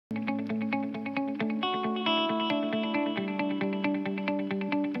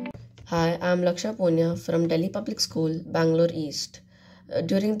Hi, I'm Laksha Punya from Delhi Public School, Bangalore East.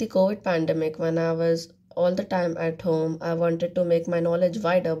 During the COVID pandemic, when I was all the time at home, I wanted to make my knowledge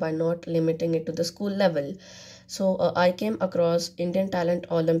wider by not limiting it to the school level. So I came across Indian Talent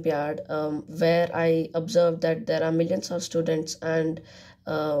Olympiad, where I observed that there are millions of students and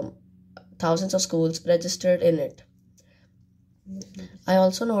um, thousands of schools registered in it. I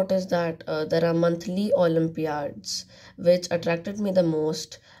also noticed that there are monthly Olympiads, which attracted me the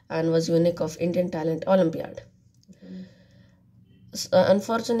most and was unique of Indian Talent Olympiad.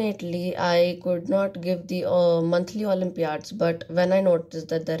 Unfortunately, I could not give the monthly Olympiads, but when I noticed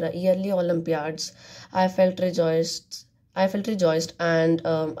that there are yearly Olympiads, I felt rejoiced. I felt rejoiced, and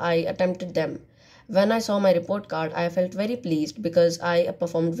I attempted them. When I saw my report card, I felt very pleased because I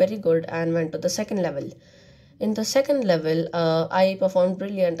performed very good and went to the second level. In the second level, I performed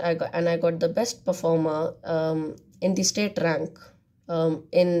brilliant. I got the best performer in the state rank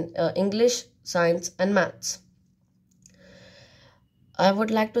in English, science, and maths. I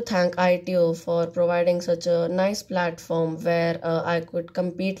would like to thank ITO for providing such a nice platform where I could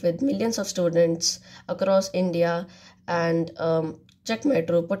compete with millions of students across India and check my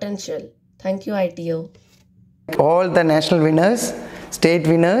true potential. Thank you, ITO. All the national winners, state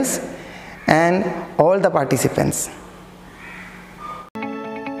winners, and all the participants.